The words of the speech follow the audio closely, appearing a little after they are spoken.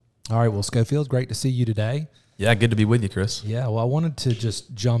All right, well, Schofield, great to see you today. Yeah, good to be with you, Chris. Yeah, well, I wanted to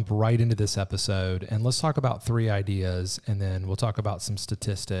just jump right into this episode, and let's talk about 3 ideas, and then we'll talk about some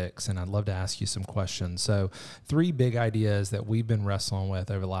statistics, and I'd love to ask you some questions. So 3 big ideas that we've been wrestling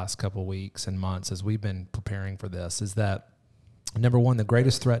with over the last couple of weeks and months as we've been preparing for this is that, number 1, the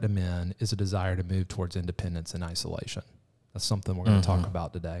greatest threat to men is a desire to move towards independence and isolation. That's something we're going to talk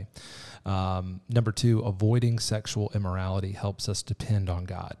about today. Number 2, avoiding sexual immorality helps us depend on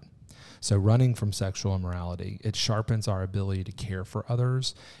God. So running from sexual immorality, it sharpens our ability to care for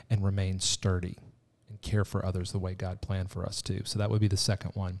others and remain sturdy and care for others the way God planned for us to. So that would be the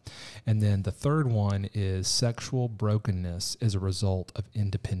second one. And then the third one is sexual brokenness is a result of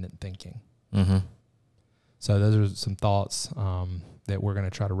independent thinking. Mm-hmm. So those are some thoughts that we're going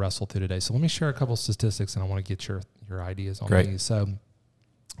to try to wrestle through today. So let me share a couple statistics, and I want to get your ideas on these. So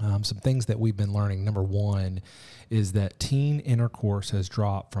some things that we've been learning. Number 1 is that teen intercourse has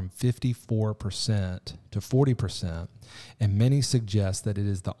dropped from 54% to 40%, and many suggest that it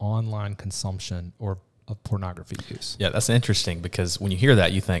is the online consumption of pornography use. Yeah, that's interesting because when you hear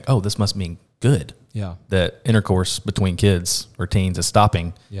that, you think, oh, this must mean good. Yeah. That intercourse between kids or teens is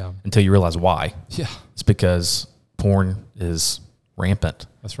stopping until you realize why. Yeah. It's because porn is rampant.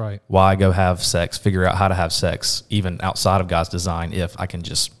 That's right. Why go have sex, figure out how to have sex, even outside of God's design, if I can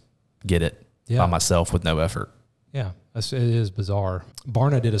just get it by myself with no effort? Yeah, it is bizarre.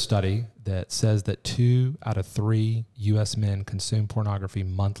 Barna did a study that says that 2 out of 3 U.S. men consume pornography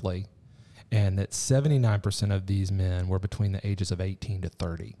monthly, and that 79% of these men were between the ages of 18 to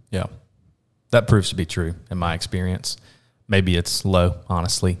 30. Yeah, that proves to be true in my experience. Maybe it's low,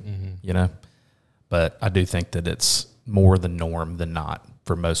 honestly, but I do think that it's more the norm than not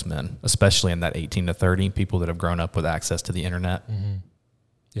for most men, especially in that 18 to 30, people that have grown up with access to the internet. Mm-hmm.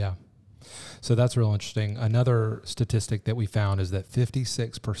 Yeah. So that's real interesting. Another statistic that we found is that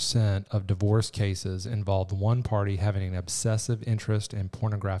 56% of divorce cases involved one party having an obsessive interest in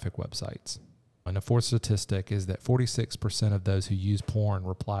pornographic websites. And the fourth statistic is that 46% of those who use porn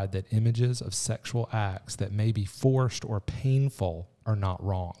replied that images of sexual acts that may be forced or painful are not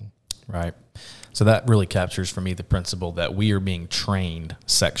wrong. Right. So that really captures for me the principle that we are being trained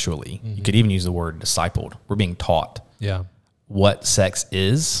sexually. Mm-hmm. You could even use the word discipled. We're being taught what sex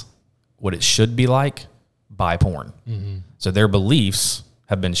is, what it should be like by porn. Mm-hmm. So their beliefs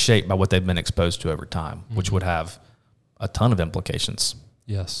have been shaped by what they've been exposed to over time, which would have a ton of implications.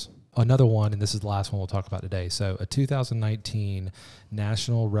 Yes. Another one, and this is the last one we'll talk about today. So a 2019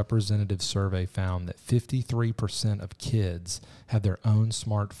 National Representative Survey found that 53% of kids have their own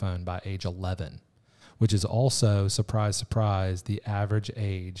smartphone by age 11, which is also, surprise, surprise, the average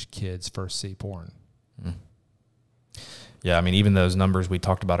age kids first see porn. Mm. Yeah, I mean, even those numbers we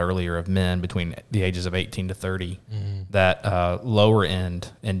talked about earlier of men between the ages of 18 to 30, that lower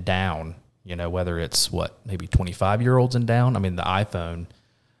end and down, whether it's maybe 25-year-olds and down. I mean, the iPhone,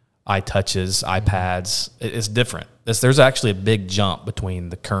 iTouches, iPads, it's different. There's actually a big jump between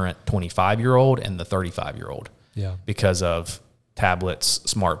the current 25-year-old and the 35-year-old because of tablets,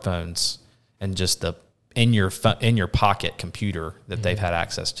 smartphones, and just the in your pocket computer that they've had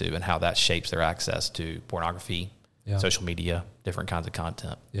access to and how that shapes their access to pornography, social media, different kinds of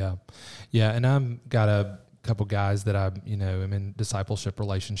content. Yeah. Yeah. And I've got a couple guys that I'm in discipleship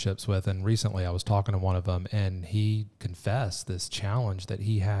relationships with. And recently I was talking to one of them, and he confessed this challenge that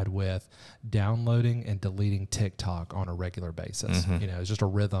he had with downloading and deleting TikTok on a regular basis. Mm-hmm. It's just a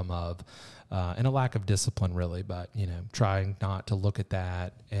rhythm of, and a lack of discipline really, but, trying not to look at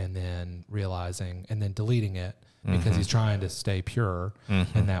that and then realizing and then deleting it. Because he's trying to stay pure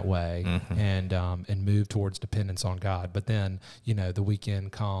in that way and move towards dependence on God. But then, the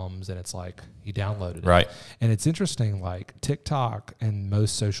weekend comes and it's like he downloaded it. Right. And it's interesting, like TikTok and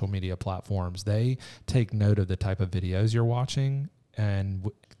most social media platforms, they take note of the type of videos you're watching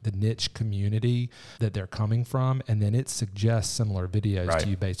and the niche community that they're coming from, and then it suggests similar videos to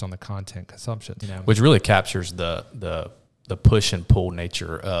you based on the content consumption. Which really captures the push and pull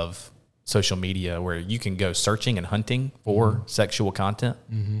nature of social media, where you can go searching and hunting for sexual content.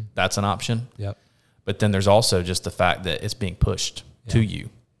 Mm-hmm. That's an option. Yep. But then there's also just the fact that it's being pushed to you,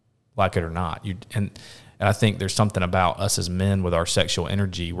 like it or not. And I think there's something about us as men with our sexual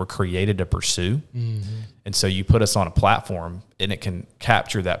energy. We're created to pursue. Mm-hmm. And so you put us on a platform and it can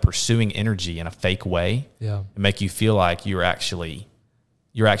capture that pursuing energy in a fake way and make you feel like you're actually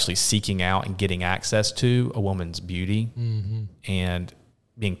seeking out and getting access to a woman's beauty and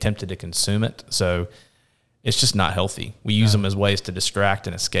being tempted to consume it. So it's just not healthy. We use them as ways to distract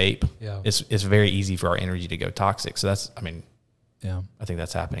and escape. Yeah. It's very easy for our energy to go toxic. So I think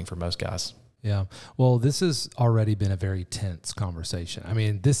that's happening for most guys. Yeah. Well, this has already been a very tense conversation. I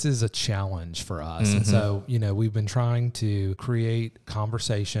mean, this is a challenge for us. And so, we've been trying to create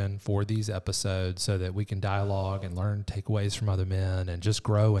conversation for these episodes so that we can dialogue and learn takeaways from other men and just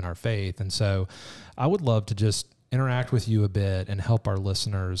grow in our faith. And so I would love to just interact with you a bit and help our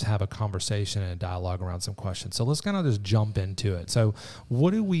listeners have a conversation and a dialogue around some questions. So let's kind of just jump into it. So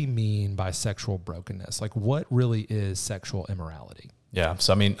what do we mean by sexual brokenness? Like, what really is sexual immorality? Yeah.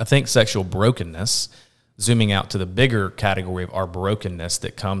 So, I think sexual brokenness, zooming out to the bigger category of our brokenness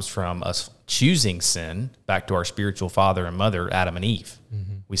that comes from us choosing sin back to our spiritual father and mother, Adam and Eve,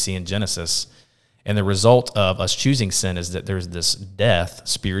 we see in Genesis. And the result of us choosing sin is that there's this death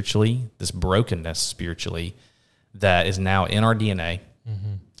spiritually, this brokenness spiritually that is now in our DNA.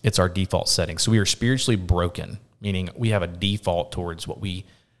 It's our default setting. So we are spiritually broken, meaning we have a default towards what we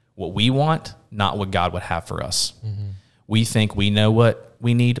want, not what God would have for us. We think we know what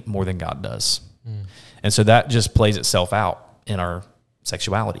we need more than God does. And so that just plays itself out in our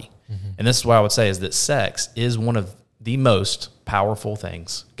sexuality. And this is what I would say is that sex is one of the most powerful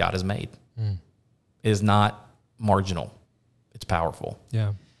things God has made. It is not marginal. It's powerful.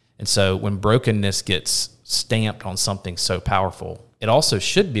 Yeah. And so when brokenness gets stamped on something so powerful, it also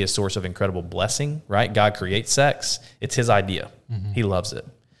should be a source of incredible blessing, right? God creates sex. It's his idea. He loves it.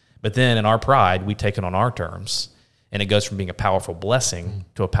 But then in our pride, we take it on our terms. And it goes from being a powerful blessing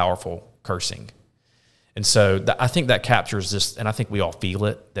to a powerful cursing. And so I think that captures this, and I think we all feel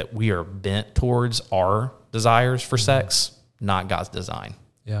it, that we are bent towards our desires for sex, not God's design.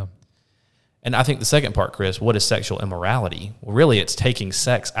 Yeah. And I think the second part, Chris, what is sexual immorality? Well, really, it's taking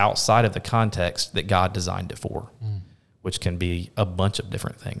sex outside of the context that God designed it for, which can be a bunch of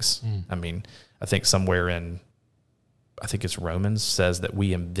different things. I think somewhere in it's Romans says that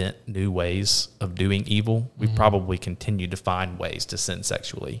we invent new ways of doing evil. We probably continue to find ways to sin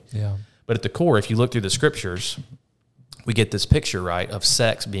sexually. Yeah. But at the core, if you look through the scriptures, we get this picture, right, of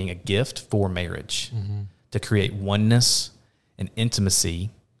sex being a gift for marriage to create oneness and intimacy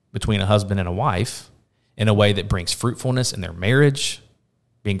between a husband and a wife in a way that brings fruitfulness in their marriage,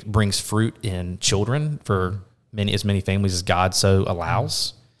 brings fruit in children for as many families as God so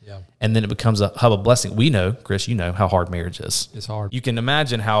allows. Yeah. And then it becomes a hub of blessing. We know, Chris, you know how hard marriage is. It's hard. You can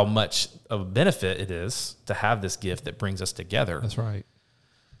imagine how much of a benefit it is to have this gift that brings us together. That's right.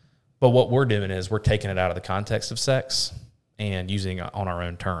 But what we're doing is we're taking it out of the context of sex and using it on our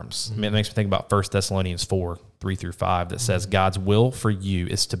own terms. It makes me think about 1 Thessalonians 4:3-5 that says, God's will for you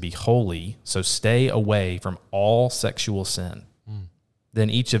is to be holy, so stay away from all sexual sin.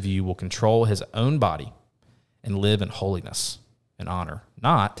 Then each of you will control his own body and live in holiness and honor,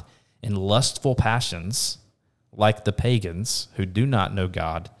 not in lustful passions like the pagans who do not know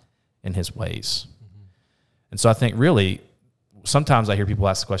God and his ways. And so I think really sometimes I hear people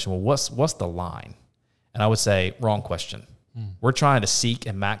ask the question, well, what's the line? And I would say, wrong question. We're trying to seek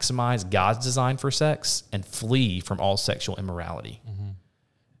and maximize God's design for sex and flee from all sexual immorality.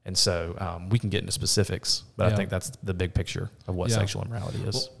 And so we can get into specifics, but I think that's the big picture of what sexual immorality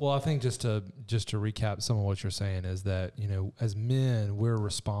is. Well, I think just to recap some of what you're saying is that, as men, we're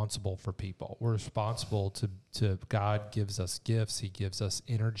responsible for people. We're responsible to God gives us gifts. He gives us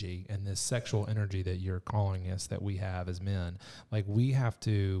energy, and this sexual energy that you're calling us that we have as men, like we have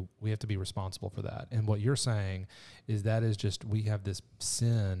to be responsible for that. And what you're saying is we have this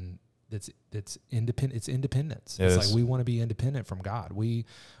sin that's independent. It's independence. It's like we want to be independent from God. We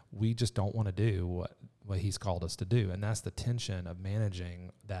just don't want to do what he's called us to do. And that's the tension of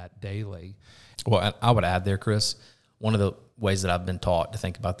managing that daily. Well, I would add there, Chris, one of the ways that I've been taught to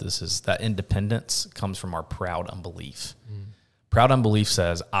think about this is that independence comes from our proud unbelief. Proud unbelief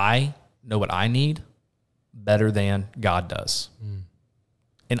says, I know what I need better than God does.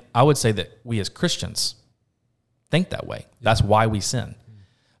 And I would say that we as Christians think that way. That's why we sin.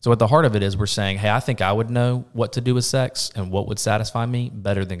 So at the heart of it is we're saying, hey, I think I would know what to do with sex and what would satisfy me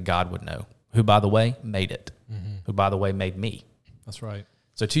better than God would know, who, by the way, made it, who, by the way, made me. That's right.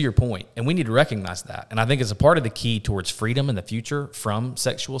 So to your point, and we need to recognize that. And I think it's a part of the key towards freedom in the future from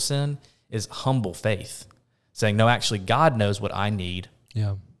sexual sin is humble faith, saying, no, actually, God knows what I need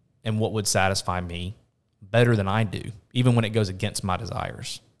and what would satisfy me better than I do, even when it goes against my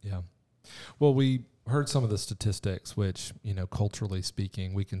desires. Yeah. Well, we heard some of the statistics, which, culturally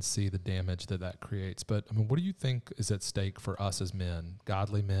speaking, we can see the damage that creates. But I mean, what do you think is at stake for us as men,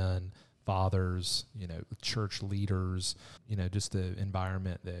 godly men, fathers, church leaders, just the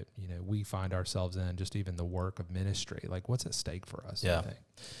environment that, we find ourselves in, just even the work of ministry? Like, what's at stake for us? Yeah.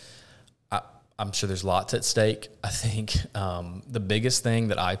 I'm sure there's lots at stake. I think the biggest thing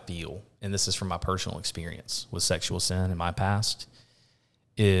that I feel, and this is from my personal experience with sexual sin in my past,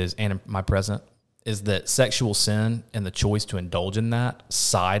 is, and in my present, is that sexual sin and the choice to indulge in that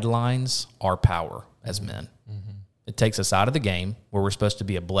sidelines our power as men. It takes us out of the game where we're supposed to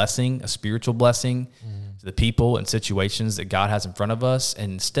be a blessing, a spiritual blessing to the people and situations that God has in front of us.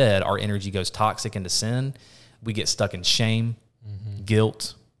 And instead, our energy goes toxic into sin. We get stuck in shame,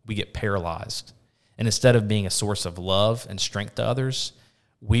 guilt. We get paralyzed. And instead of being a source of love and strength to others,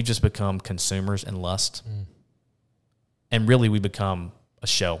 we just become consumers in lust. And really, we become a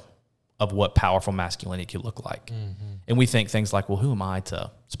shell of what powerful masculinity could look like. And we think things like, well, who am I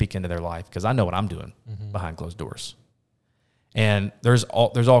to speak into their life? Because I know what I'm doing behind closed doors. And there's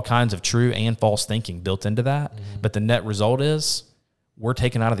all kinds of true and false thinking built into that. But the net result is we're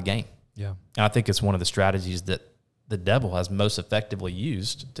taken out of the game. Yeah. And I think it's one of the strategies that the devil has most effectively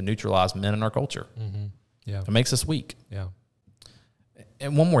used to neutralize men in our culture. Yeah. It makes us weak. Yeah.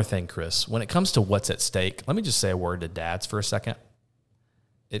 And one more thing, Chris, when it comes to what's at stake, let me just say a word to dads for a second.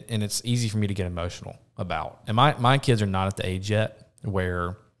 And it's easy for me to get emotional about. And my kids are not at the age yet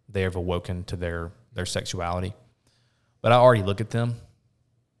where they have awoken to their sexuality. But I already look at them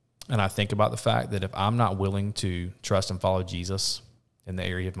and I think about the fact that if I'm not willing to trust and follow Jesus in the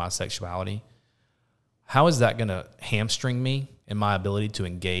area of my sexuality, how is that going to hamstring me in my ability to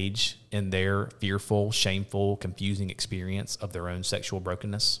engage in their fearful, shameful, confusing experience of their own sexual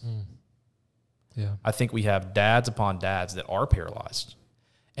brokenness? Yeah. I think we have dads upon dads that are paralyzed.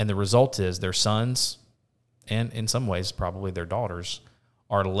 And the result is their sons, and in some ways probably their daughters,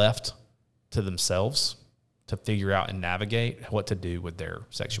 are left to themselves to figure out and navigate what to do with their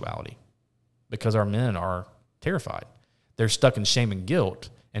sexuality. Because our men are terrified. They're stuck in shame and guilt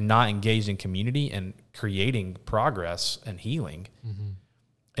and not engaged in community and creating progress and healing.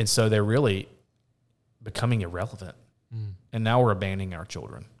 And so they're really becoming irrelevant. And now we're abandoning our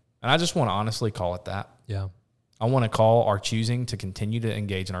children. And I just want to honestly call it that. Yeah. I want to call our choosing to continue to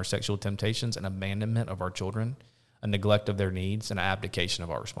engage in our sexual temptations an abandonment of our children, a neglect of their needs, and an abdication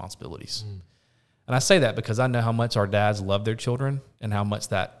of our responsibilities. And I say that because I know how much our dads love their children and how much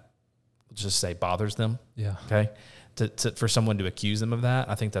that, let's just say, bothers them. Yeah. Okay. For someone to accuse them of that,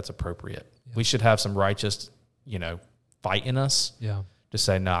 I think that's appropriate. Yeah. We should have some righteous, fight in us. Yeah. To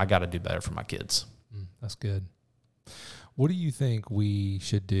say, no, I got to do better for my kids. That's good. What do you think we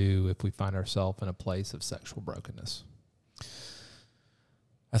should do if we find ourselves in a place of sexual brokenness?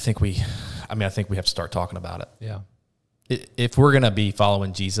 I think we have to start talking about it. Yeah. If we're going to be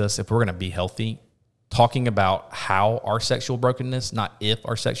following Jesus, if we're going to be healthy, talking about how our sexual brokenness, not if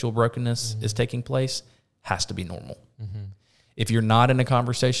our sexual brokenness is taking place, has to be normal. If you're not in a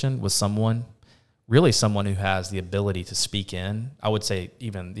conversation with someone, really someone who has the ability to speak in, I would say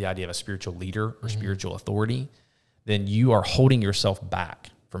even the idea of a spiritual leader or spiritual authority, then you are holding yourself back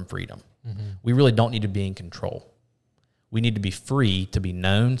from freedom. We really don't need to be in control. We need to be free to be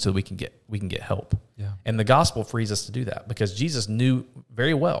known so we can get help. Yeah. And the gospel frees us to do that because Jesus knew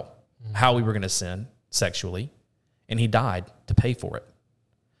very well how we were going to sin sexually, and he died to pay for it.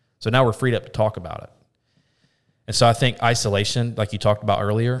 So now we're freed up to talk about it. And so I think isolation, like you talked about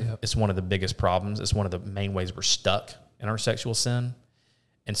earlier, is one of the biggest problems. It's one of the main ways we're stuck in our sexual sin.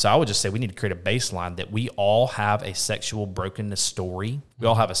 And so I would just say we need to create a baseline that we all have a sexual brokenness story. We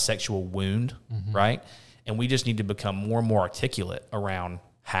all have a sexual wound, right? And we just need to become more and more articulate around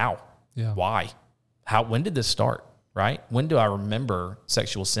how, why, when did this start, right? When do I remember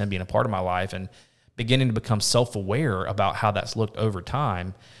sexual sin being a part of my life and beginning to become self-aware about how that's looked over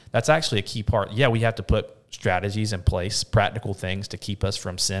time? That's actually a key part. Yeah, we have to put strategies in place, practical things to keep us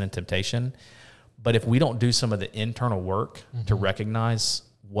from sin and temptation. But if we don't do some of the internal work to recognize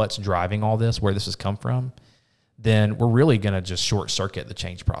what's driving all this, where this has come from, then we're really going to just short circuit the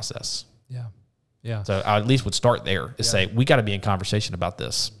change process. Yeah. Yeah. So I at least would start there to say, we got to be in conversation about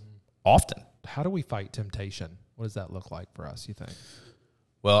this often. How do we fight temptation? What does that look like for us, you think?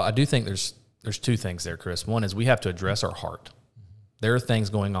 Well, I do think there's two things there, Chris. One is we have to address our heart. There are things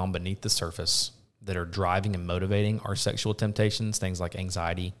going on beneath the surface that are driving and motivating our sexual temptations, things like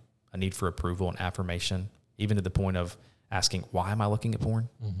anxiety, a need for approval and affirmation, even to the point of asking, why am I looking at porn,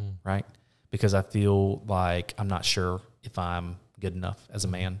 right? Because I feel like I'm not sure if I'm good enough as a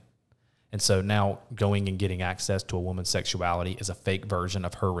man. And so now going and getting access to a woman's sexuality is a fake version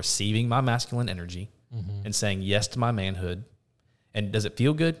of her receiving my masculine energy and saying yes to my manhood. And does it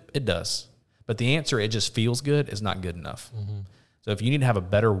feel good? It does. But the answer, it just feels good, is not good enough. So if you need to have a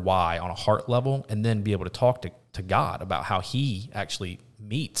better why on a heart level and then be able to talk to God about how he actually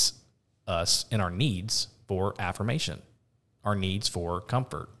meets us in our needs for affirmation, our needs for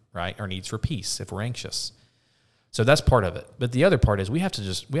comfort, right? Our needs for peace if we're anxious. So that's part of it. But the other part is we have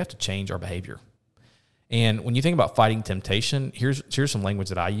to change our behavior. And when you think about fighting temptation, here's some language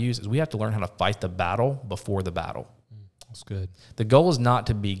that I use is we have to learn how to fight the battle before the battle. That's good. The goal is not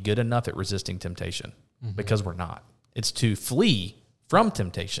to be good enough at resisting temptation because we're not. It's to flee from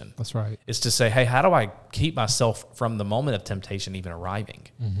temptation. That's right. It's to say, hey, how do I keep myself from the moment of temptation even arriving?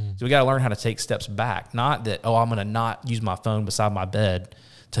 So we got to learn how to take steps back. Not that, I'm going to not use my phone beside my bed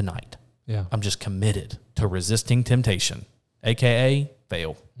tonight. Yeah. I'm just committed to resisting temptation, AKA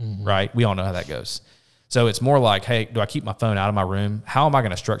fail, right? We all know how that goes. So it's more like, hey, do I keep my phone out of my room? How am I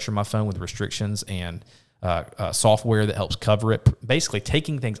going to structure my phone with restrictions and software that helps cover it? Basically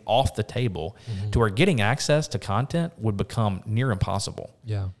taking things off the table to where getting access to content would become near impossible.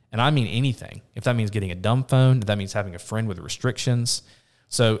 Yeah. And I mean anything. If that means getting a dumb phone, if that means having a friend with restrictions.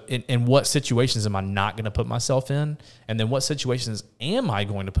 So in what situations am I not going to put myself in? And then what situations am I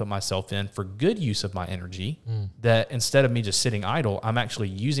going to put myself in for good use of my energy that instead of me just sitting idle, I'm actually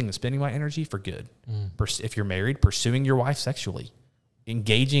using and spending my energy for good. If you're married, pursuing your wife sexually,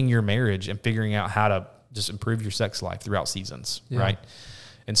 engaging your marriage and figuring out how to just improve your sex life throughout seasons, right?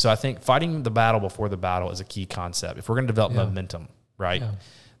 And so I think fighting the battle before the battle is a key concept. If we're going to develop momentum, right,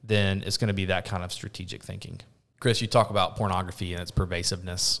 then it's going to be that kind of strategic thinking. Chris, you talk about pornography and its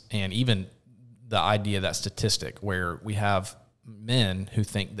pervasiveness, and even the idea, that statistic where we have men who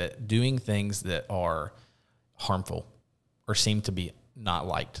think that doing things that are harmful or seem to be not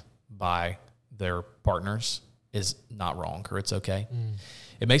liked by their partners is not wrong or it's okay.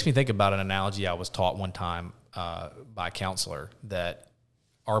 It makes me think about an analogy I was taught one time by a counselor, that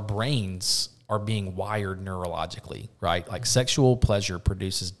our brains are being wired neurologically, right? Like sexual pleasure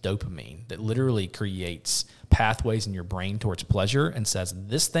produces dopamine that literally creates pathways in your brain towards pleasure and says,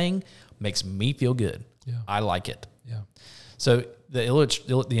 this thing makes me feel good. Yeah. I like it. Yeah. So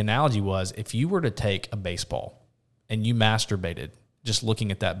the analogy was, if you were to take a baseball and you masturbated just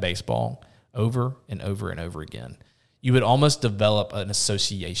looking at that baseball over and over and over again, you would almost develop an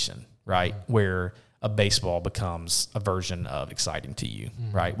association, right? Where a baseball becomes a version of exciting to you,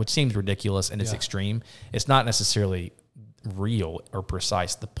 right? Which seems ridiculous and it's extreme. It's not necessarily real or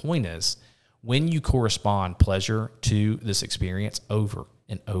precise. The point is, when you correspond pleasure to this experience over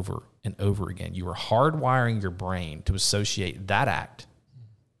and over and over again, you are hardwiring your brain to associate that act,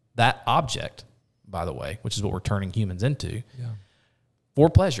 that object, by the way, which is what we're turning humans into, for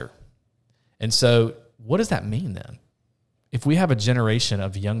pleasure. And so what does that mean then? If we have a generation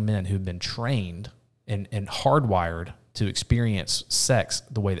of young men who've been trained and hardwired to experience sex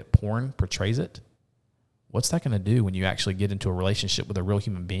the way that porn portrays it, what's that going to do when you actually get into a relationship with a real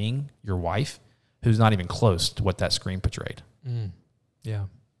human being, your wife, who's not even close to what that screen portrayed? Yeah.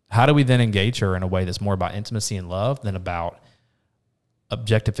 How do we then engage her in a way that's more about intimacy and love than about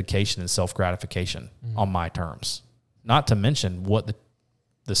objectification and self-gratification on my terms? Not to mention what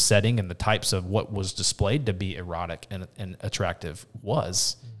the setting and the types of what was displayed to be erotic and attractive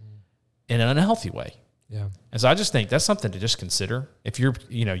was in an unhealthy way. Yeah. And so I just think that's something to just consider. If you're,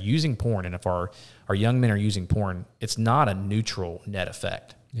 using porn, and if our young men are using porn, it's not a neutral net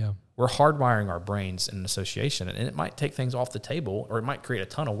effect. Yeah. We're hardwiring our brains in an association, and it might take things off the table, or it might create a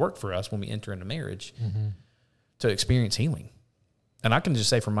ton of work for us when we enter into marriage to experience healing. And I can just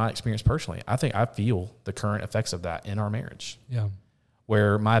say from my experience personally, I think I feel the current effects of that in our marriage. Yeah.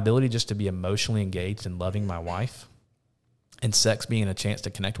 Where my ability just to be emotionally engaged in loving my wife, and sex being a chance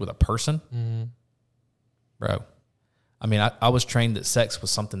to connect with a person, bro. I mean, I was trained that sex was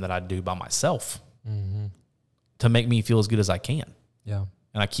something that I do by myself to make me feel as good as I can. Yeah.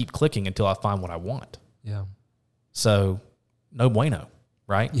 And I keep clicking until I find what I want. Yeah. So no bueno,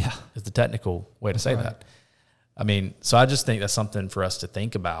 right? Yeah. Is the technical way to say that. I mean, so I just think that's something for us to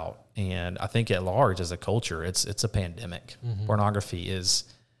think about. And I think at large as a culture, it's a pandemic. Pornography is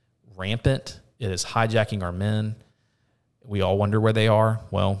rampant. It is hijacking our men. We all wonder where they are.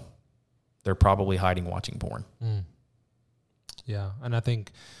 Well, they're probably hiding watching porn. Yeah. And I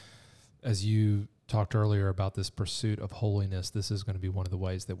think, as you talked earlier about this pursuit of holiness, this is going to be one of the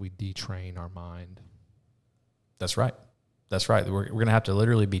ways that we detrain our mind. That's right. That's right. We're going to have to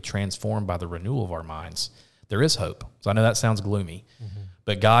literally be transformed by the renewal of our minds. There is hope. So I know that sounds gloomy,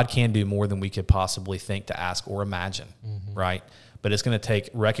 but God can do more than we could possibly think, to ask, or imagine, right? But it's going to take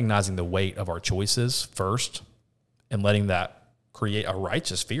recognizing the weight of our choices first and letting that create a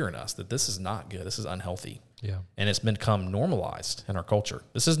righteous fear in us that this is not good. This is unhealthy. Yeah. And it's become normalized in our culture.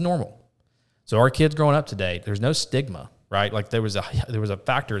 This is normal. So our kids growing up today, there's no stigma, right? Like there was a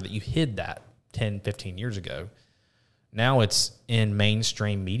factor that you hid that 10, 15 years ago. Now it's in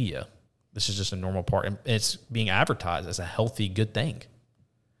mainstream media. This is just a normal part. And it's being advertised as a healthy, good thing.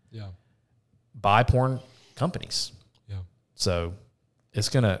 Yeah. By porn companies. Yeah. So it's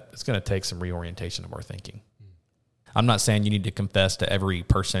gonna take some reorientation of our thinking. I'm not saying you need to confess to every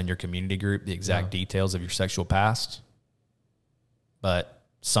person in your community group the exact details of your sexual past, but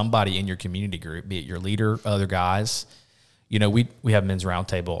somebody in your community group, be it your leader, other guys, we have Men's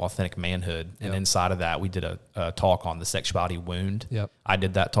Roundtable, Authentic Manhood, and inside of that, we did a talk on the sexuality wound. Yep. I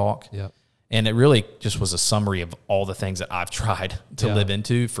did that talk. Yep. And it really just was a summary of all the things that I've tried to live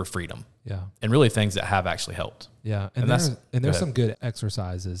into for freedom. Yeah. And really things that have actually helped. Yeah. And there's some good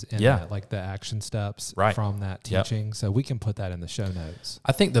exercises in that, like the action steps from that teaching. Yep. So we can put that in the show notes.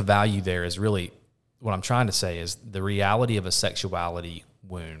 I think the value there is really, what I'm trying to say is the reality of a sexuality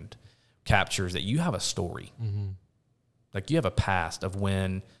wound captures that you have a story. Mm-hmm. Like you have a past of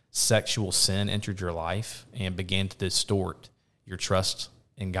when sexual sin entered your life and began to distort your trust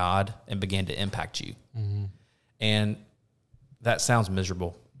in God and began to impact you. Mm-hmm. And that sounds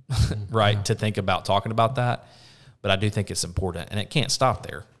miserable, right? Yeah. To think about talking about that. But I do think it's important, and it can't stop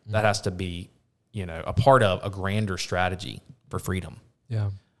there. Mm-hmm. That has to be, a part of a grander strategy for freedom.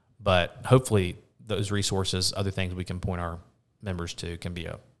 Yeah. But hopefully those resources, other things we can point our members to can be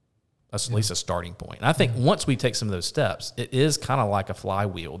at least a starting point. And I think once we take some of those steps, it is kind of like a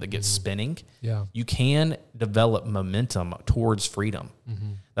flywheel that gets spinning. Yeah. You can develop momentum towards freedom.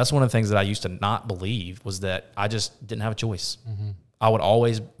 Mm-hmm. That's one of the things that I used to not believe, was that I just didn't have a choice. Mm-hmm. I would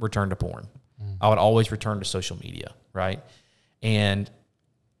always return to porn. Mm-hmm. I would always return to social media, right? And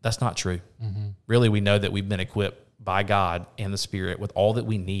that's not true. Mm-hmm. Really, we know that we've been equipped by God and the Spirit with all that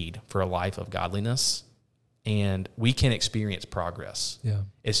we need for a life of godliness, and we can experience progress. Yeah.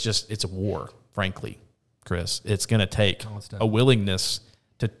 It's a war, frankly, Chris. It's going to take a willingness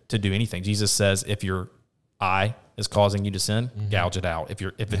to do anything. Jesus says, if your eye is causing you to sin, gouge it out.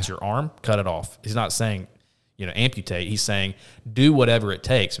 If it's your arm, cut it off. He's not saying, amputate. He's saying, do whatever it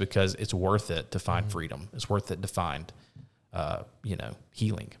takes, because it's worth it to find freedom. It's worth it to find,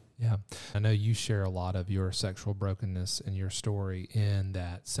 healing. Yeah. I know you share a lot of your sexual brokenness and your story in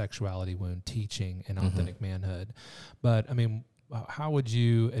that sexuality wound teaching and Authentic Manhood. But I mean, how would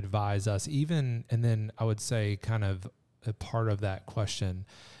you advise us and then I would say kind of a part of that question,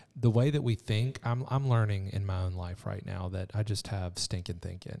 the way that we think, I'm learning in my own life right now that I just have stinking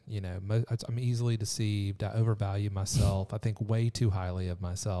thinking. I'm easily deceived. I overvalue myself. I think way too highly of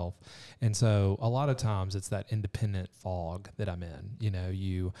myself. And so a lot of times it's that independent fog that I'm in.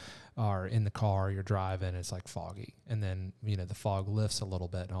 You are in the car, you're driving, it's like foggy. And then, the fog lifts a little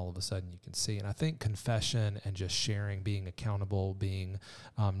bit and all of a sudden you can see. And I think confession and just sharing, being accountable, being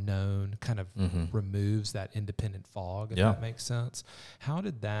known kind of removes that independent fog, if that makes sense. How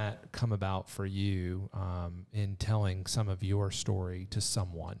did that come about for you in telling some of your story to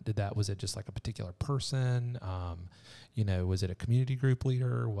someone? Was it just like a particular person? Was it a community group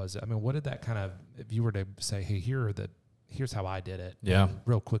leader? What did that kind of, if you were to say, hey, here's how I did it. Yeah.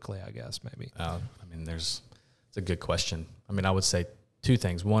 Real quickly, I guess, maybe. It's a good question. I would say two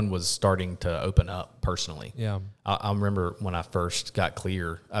things. One was starting to open up personally. Yeah. I remember when I first got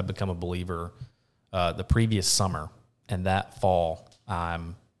clear, I'd become a believer the previous summer, and that fall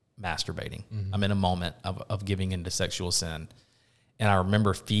I'm masturbating. Mm-hmm. I'm in a moment of giving into sexual sin. And I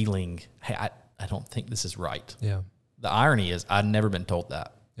remember feeling, hey, I don't think this is right. Yeah. The irony is I'd never been told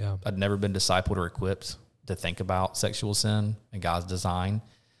that. Yeah. I'd never been discipled or equipped to think about sexual sin and God's design.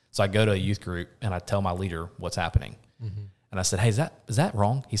 So I go to a youth group and I tell my leader what's happening. Mm-hmm. And I said, hey, is that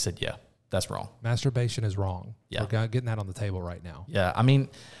wrong? He said, yeah, that's wrong. Masturbation is wrong. Yeah. We're getting that on the table right now. Yeah.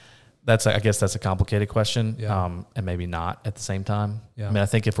 I guess that's a complicated question. Yeah. And maybe not at the same time. Yeah. I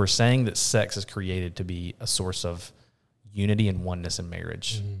think if we're saying that sex is created to be a source of unity and oneness in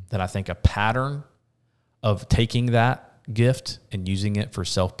marriage, then I think a pattern of taking that gift and using it for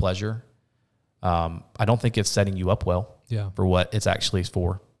self-pleasure, I don't think it's setting you up well for what it's actually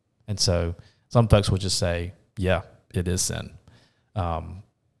for. And so some folks will just say, yeah, it is sin. I'm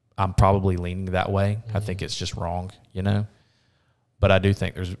probably leaning that way. I think it's just wrong, But I do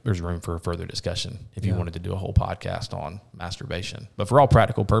think there's room for further discussion if you wanted to do a whole podcast on masturbation. But for all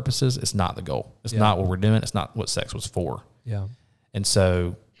practical purposes, it's not the goal. It's not what we're doing. It's not what sex was for. Yeah. And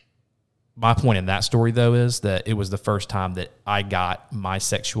so my point in that story, though, is that it was the first time that I got my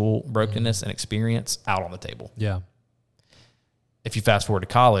sexual brokenness and experience out on the table. Yeah. If you fast forward to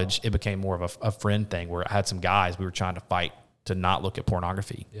college, it became more of a friend thing where I had some guys, we were trying to fight to not look at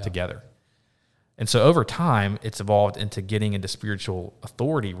pornography together. And so over time, it's evolved into getting into spiritual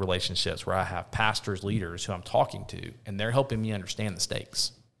authority relationships where I have pastors, leaders who I'm talking to, and they're helping me understand the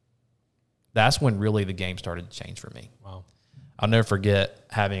stakes. That's when really the game started to change for me. Wow. I'll never forget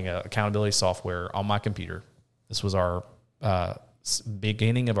having accountability software on my computer. This was our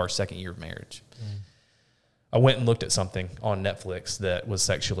beginning of our second year of marriage. I went and looked at something on Netflix that was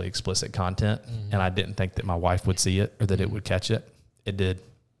sexually explicit content, and I didn't think that my wife would see it or that it would catch it. It did.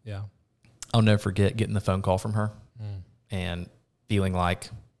 Yeah. I'll never forget getting the phone call from her and feeling like,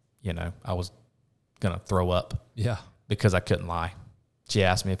 I was going to throw up. Yeah. Because I couldn't lie. She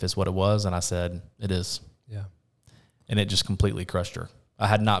asked me if it's what it was, and I said, it is. Yeah. And it just completely crushed her. I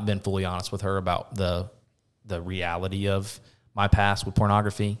had not been fully honest with her about the reality of my past with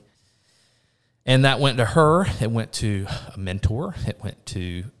pornography. And that went to her. It went to a mentor. It went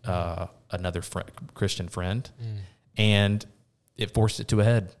to another Christian friend. And it forced it to a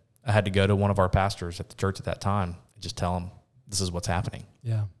head. I had to go to one of our pastors at the church at that time and just tell him, this is what's happening.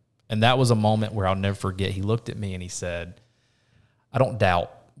 Yeah. And that was a moment where I'll never forget. He looked at me and he said, I don't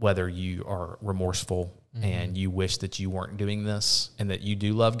doubt whether you are remorseful and you wish that you weren't doing this and that you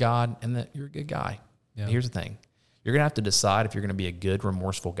do love God and that you're a good guy. Yeah. Here's the thing. You're going to have to decide if you're going to be a good,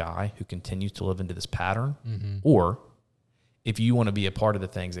 remorseful guy who continues to live into this pattern or if you want to be a part of the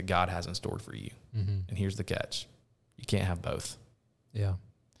things that God has in store for you. And here's the catch. You can't have both. Yeah.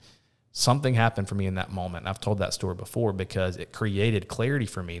 Something happened for me in that moment. I've told that story before because it created clarity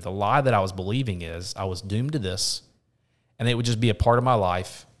for me. The lie that I was believing is I was doomed to this and it would just be a part of my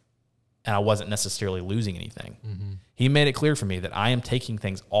life and I wasn't necessarily losing anything. He made it clear for me that I am taking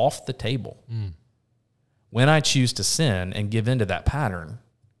things off the table. When I choose to sin and give into that pattern,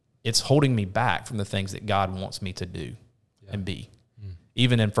 it's holding me back from the things that God wants me to do and be.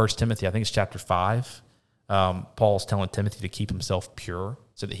 Even in 1 Timothy, I think it's chapter 5, Paul's telling Timothy to keep himself pure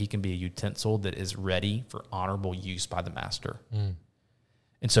so that he can be a utensil that is ready for honorable use by the master.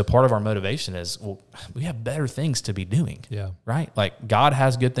 And so part of our motivation is, well, we have better things to be doing, right? Like God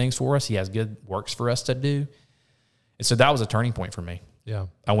has good things for us. He has good works for us to do. And so that was a turning point for me. Yeah.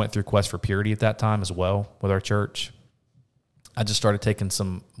 I went through Quest for Purity at that time as well with our church. I just started taking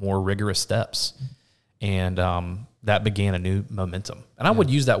some more rigorous steps, and that began a new momentum. And I would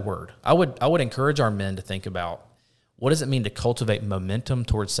use that word. I would encourage our men to think about, what does it mean to cultivate momentum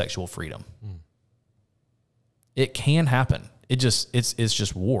towards sexual freedom? It can happen. It's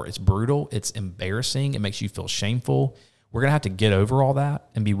just war. It's brutal. It's embarrassing. It makes you feel shameful. We're going to have to get over all that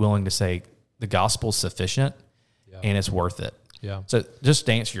and be willing to say the gospel's sufficient and it's worth it. Yeah. So just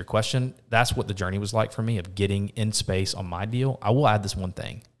to answer your question, that's what the journey was like for me of getting in space on my deal. I will add this one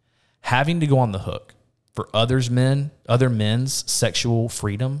thing. Having to go on the hook for other men's sexual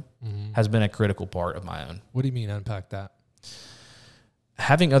freedom has been a critical part of my own. What do you mean? Unpack that.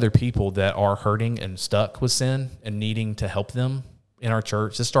 Having other people that are hurting and stuck with sin and needing to help them in our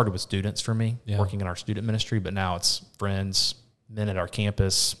church. This started with students for me, working in our student ministry, but now it's friends, men at our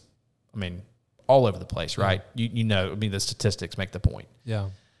campus. I mean, all over the place, right? The statistics make the point. Yeah.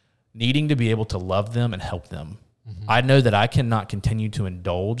 Needing to be able to love them and help them. I know that I cannot continue to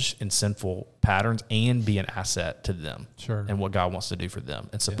indulge in sinful patterns and be an asset to them and what God wants to do for them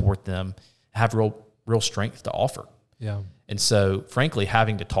and support them, have real strength to offer. Yeah. And so, frankly,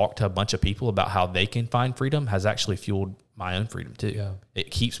 having to talk to a bunch of people about how they can find freedom has actually fueled my own freedom too. Yeah. It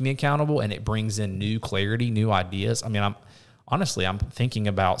keeps me accountable and it brings in new clarity, new ideas. I mean, I'm thinking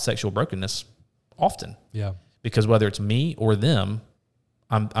about sexual brokenness often. Yeah. Because whether it's me or them,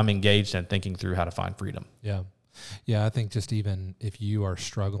 I'm engaged in thinking through how to find freedom. Yeah. Yeah. I think just even if you are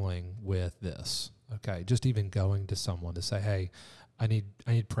struggling with this, okay, just even going to someone to say, hey, I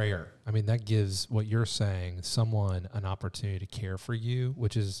need prayer. I mean, that gives what you're saying someone an opportunity to care for you,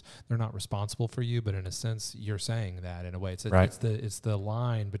 which is they're not responsible for you, but in a sense, you're saying that in a way. It's the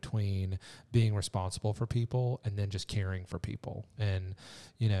line between being responsible for people and then just caring for people. And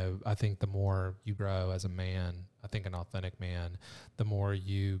I think the more you grow as a man, I think an authentic man, the more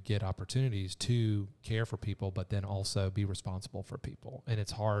you get opportunities to care for people, but then also be responsible for people. And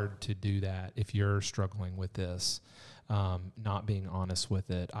it's hard to do that if you're struggling with this. Not being honest with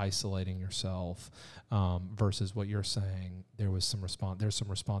it, isolating yourself, versus what you're saying. There's some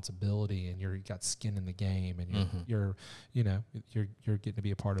responsibility, and you got skin in the game, and you're getting to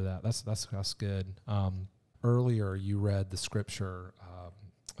be a part of that. That's good. Earlier you read the scripture,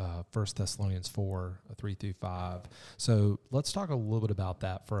 1 Thessalonians 4, 3-5. So let's talk a little bit about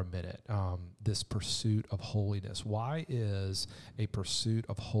that for a minute. This pursuit of holiness. Why is a pursuit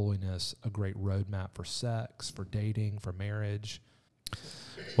of holiness a great roadmap for sex, for dating, for marriage?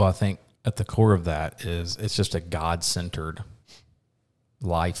 Well, I think at the core of that is it's just a God-centered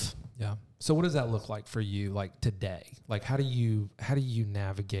life. Yeah. So what does that look like for you, like today? Like how do you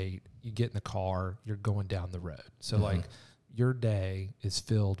navigate? You get in the car, you're going down the road. So like your day is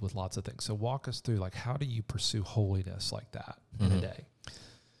filled with lots of things. So walk us through, like, how do you pursue holiness like that in a day?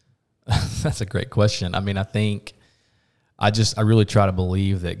 That's a great question. I mean, I think I really try to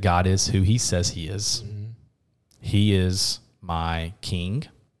believe that God is who he says he is. He is my king.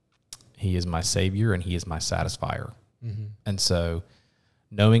 He is my savior, and he is my satisfier. Mm-hmm. And so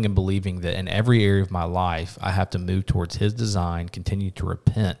knowing and believing that in every area of my life, I have to move towards his design, continue to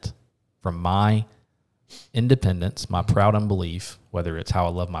repent from my independence, my proud unbelief, whether it's how I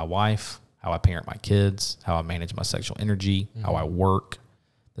love my wife, how I parent my kids, how I manage my sexual energy, how I work,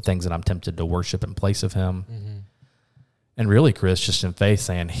 the things that I'm tempted to worship in place of him. Mm-hmm. And really, Chris, just in faith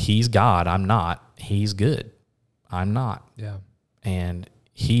saying, he's God, I'm not. He's good, I'm not. Yeah. And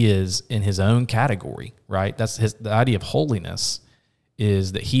he is in his own category, right? That's the idea of holiness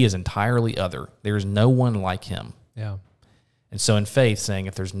is that he is entirely other. There's no one like him. Yeah. And so in faith, saying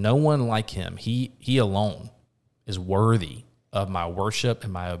if there's no one like him, he alone is worthy of my worship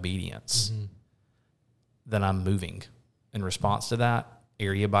and my obedience, then I'm moving in response to that,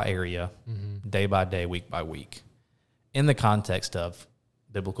 area by area, day by day, week by week, in the context of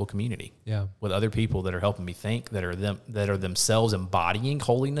biblical community. Yeah. With other people that are helping me think, that are themselves embodying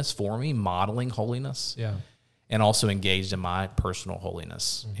holiness for me, modeling holiness, Yeah. and also engaged in my personal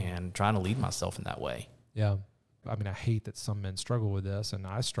holiness and trying to lead myself in that way. Yeah. I mean, I hate that some men struggle with this, and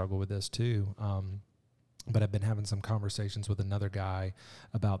I struggle with this too. But I've been having some conversations with another guy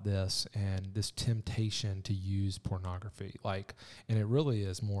about this and this temptation to use pornography. And it really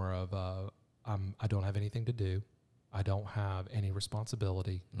is more of I don't have anything to do. I don't have any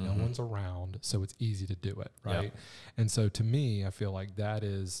responsibility. No one's around, so it's easy to do it, right? Yep. And so to me, I feel like that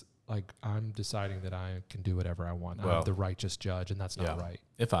is I'm deciding that I can do whatever I want. Well, I'm the righteous judge, and that's not right.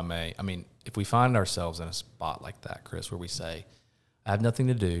 If I may, I mean, if we find ourselves in a spot like that, Chris, where we say, I have nothing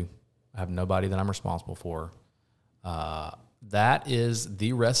to do, I have nobody that I'm responsible for, that is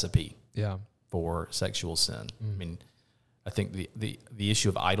the recipe for sexual sin. I mean, I think the issue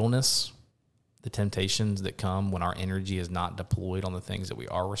of idleness, the temptations that come when our energy is not deployed on the things that we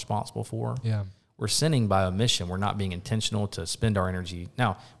are responsible for, we're sinning by omission. We're not being intentional to spend our energy.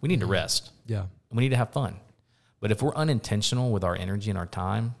 Now, we need to rest. Yeah. And we need to have fun. But if we're unintentional with our energy and our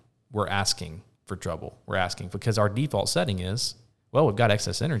time, we're asking for trouble. We're asking because our default setting is, well, we've got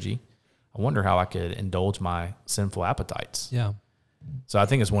excess energy. I wonder how I could indulge my sinful appetites. Yeah. So I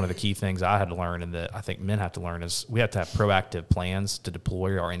think it's one of the key things I had to learn, and that I think men have to learn, is we have to have proactive plans to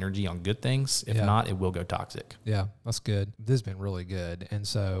deploy our energy on good things. If not, it will go toxic. Yeah, that's good. This has been really good. And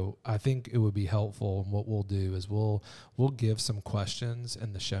so I think it would be helpful. And what we'll do is we'll give some questions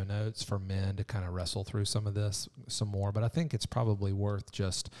in the show notes for men to kind of wrestle through some of this some more. But I think it's probably worth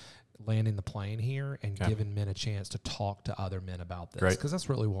just landing the plane here and giving men a chance to talk to other men about this, because that's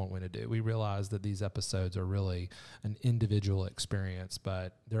really what we want to do. We realize that these episodes are really an individual experience,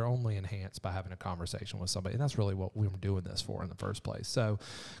 but they're only enhanced by having a conversation with somebody, and that's really what we were doing this for in the first place. So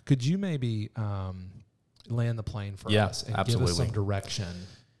could you maybe land the plane for us and give us some direction?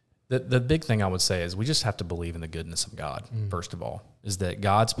 The big thing I would say is we just have to believe in the goodness of God, first of all, is that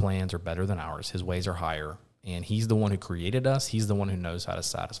God's plans are better than ours. His ways are higher. And he's the one who created us. He's the one who knows how to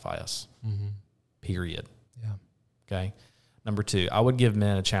satisfy us, period. Yeah. Okay. Number two, I would give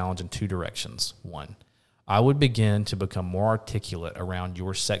men a challenge in two directions. One, I would begin to become more articulate around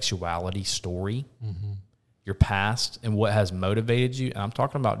your sexuality story, your past, and what has motivated you. And I'm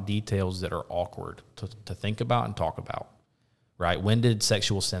talking about details that are awkward to think about and talk about, right? When did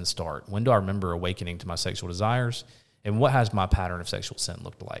sexual sin start? When do I remember awakening to my sexual desires? And what has my pattern of sexual sin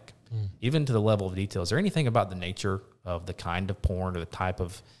looked like? Even to the level of detail. Is there anything about the nature of the kind of porn or the type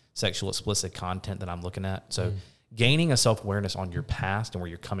of sexual explicit content that I'm looking at? So gaining a self-awareness on your past and where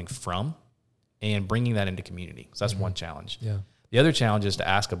you're coming from and bringing that into community. So that's one challenge. Yeah. The other challenge is to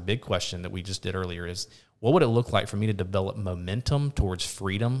ask a big question that we just did earlier is, what would it look like for me to develop momentum towards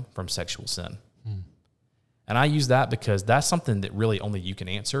freedom from sexual sin? And I use that because that's something that really only you can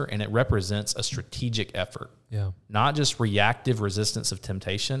answer, and it represents a strategic effort. Yeah. Not just reactive resistance of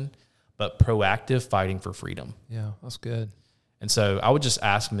temptation, but proactive fighting for freedom. Yeah, that's good. And so I would just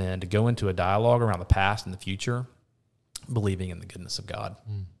ask men to go into a dialogue around the past and the future, believing in the goodness of God.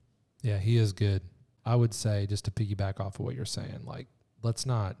 Yeah, he is good. I would say, just to piggyback off of what you're saying, let's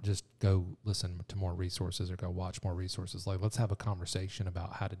not just go listen to more resources or go watch more resources. Let's have a conversation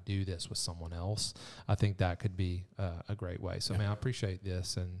about how to do this with someone else. I think that could be a great way. So, man, I appreciate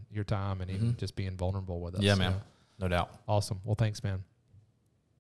this and your time and even just being vulnerable with us. Yeah, man. No doubt. Awesome. Well, thanks, man.